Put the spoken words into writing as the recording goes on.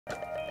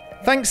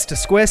Thanks to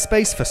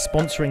Squarespace for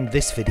sponsoring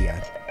this video.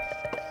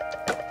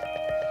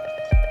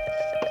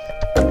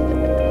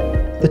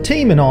 The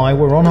team and I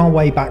were on our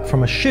way back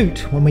from a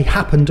shoot when we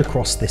happened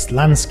across this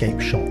landscape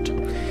shot.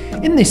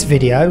 In this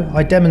video,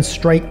 I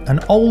demonstrate an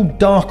old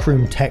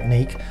darkroom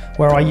technique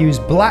where I use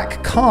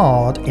black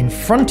card in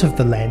front of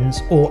the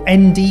lens or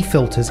ND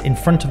filters in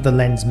front of the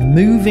lens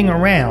moving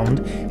around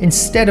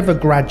instead of a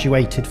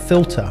graduated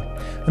filter.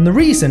 And the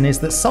reason is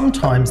that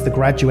sometimes the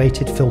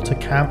graduated filter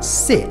can't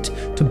sit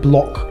to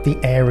block the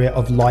area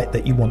of light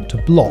that you want to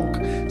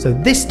block. So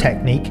this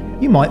technique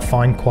you might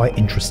find quite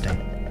interesting.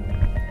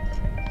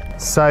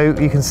 So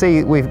you can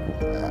see we've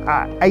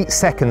at 8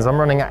 seconds, I'm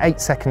running at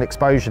 8-second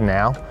exposure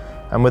now,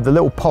 and with the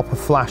little pop of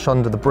flash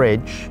under the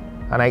bridge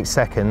and 8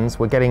 seconds,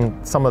 we're getting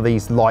some of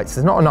these lights.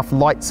 There's not enough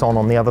lights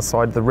on the other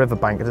side of the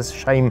riverbank. It's a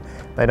shame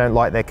they don't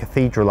light their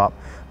cathedral up,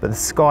 but the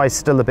sky's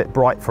still a bit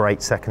bright for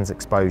 8 seconds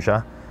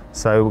exposure.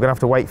 So we're gonna have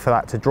to wait for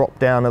that to drop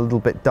down a little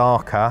bit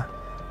darker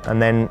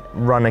and then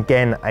run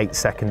again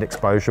 8-second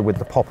exposure with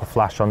the pop of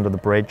flash under the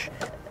bridge.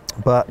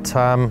 But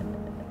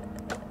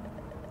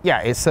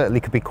yeah, it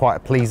certainly could be quite a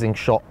pleasing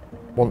shot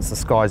once the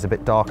sky's a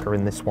bit darker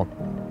in this one.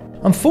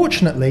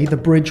 Unfortunately, the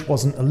bridge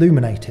wasn't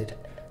illuminated,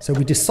 so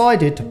we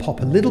decided to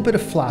pop a little bit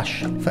of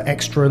flash for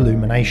extra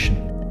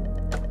illumination.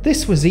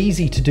 This was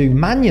easy to do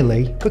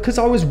manually because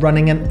I was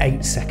running an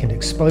 8-second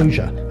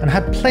exposure and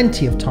had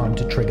plenty of time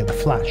to trigger the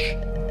flash.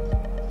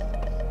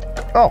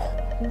 Oh,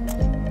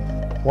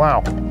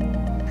 wow.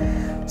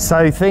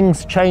 So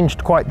things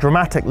changed quite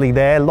dramatically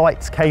there.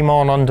 Lights came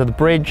on under the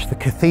bridge, the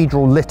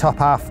cathedral lit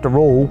up after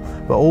all,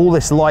 but all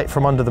this light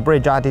from under the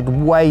bridge added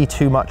way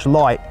too much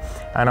light,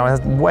 and I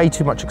had way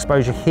too much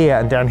exposure here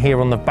and down here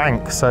on the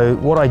bank. So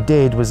what I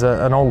did was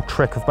an old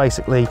trick of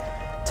basically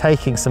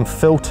taking some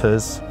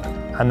filters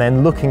and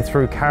then looking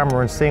through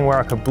camera and seeing where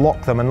I could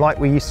block them. And like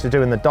we used to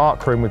do in the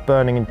darkroom with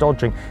burning and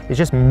dodging, is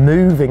just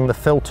moving the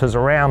filters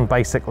around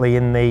basically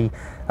in the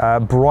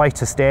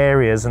brightest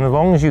areas, and as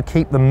long as you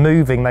keep them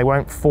moving they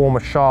won't form a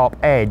sharp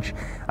edge,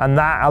 and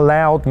that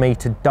allowed me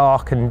to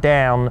darken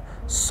down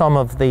some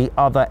of the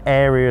other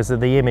areas of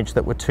the image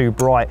that were too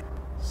bright.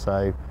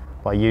 So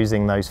by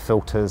using those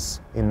filters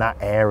in that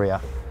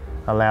area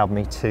allowed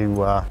me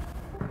to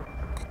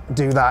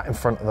do that in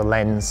front of the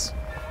lens,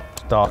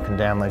 to darken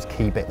down those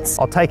key bits.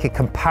 I'll take a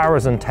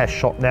comparison test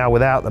shot now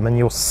without them and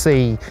you'll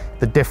see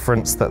the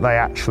difference that they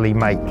actually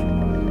make.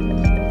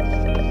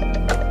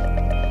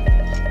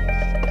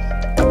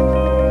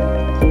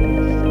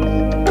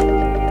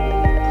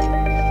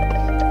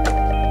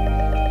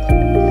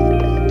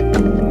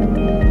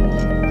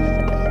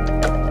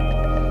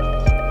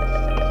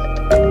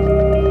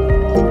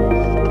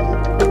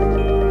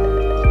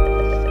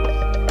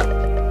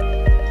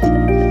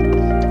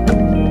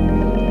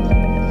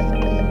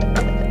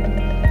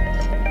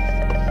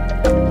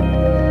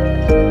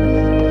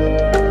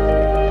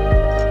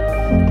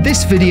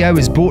 This video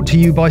is brought to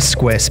you by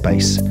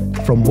Squarespace.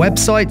 From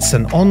websites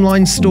and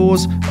online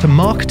stores to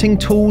marketing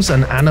tools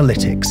and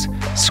analytics,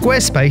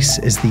 Squarespace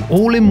is the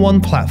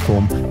all-in-one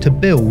platform to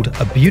build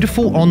a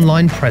beautiful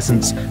online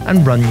presence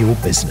and run your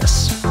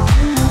business.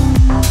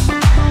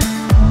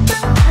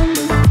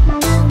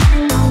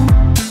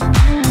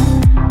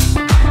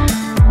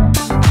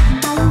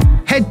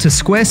 Head to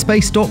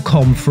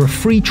squarespace.com for a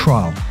free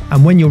trial,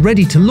 and when you're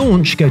ready to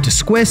launch, go to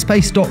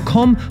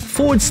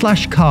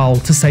squarespace.com/Karl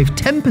to save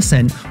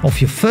 10%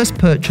 off your first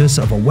purchase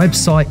of a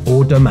website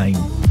or domain.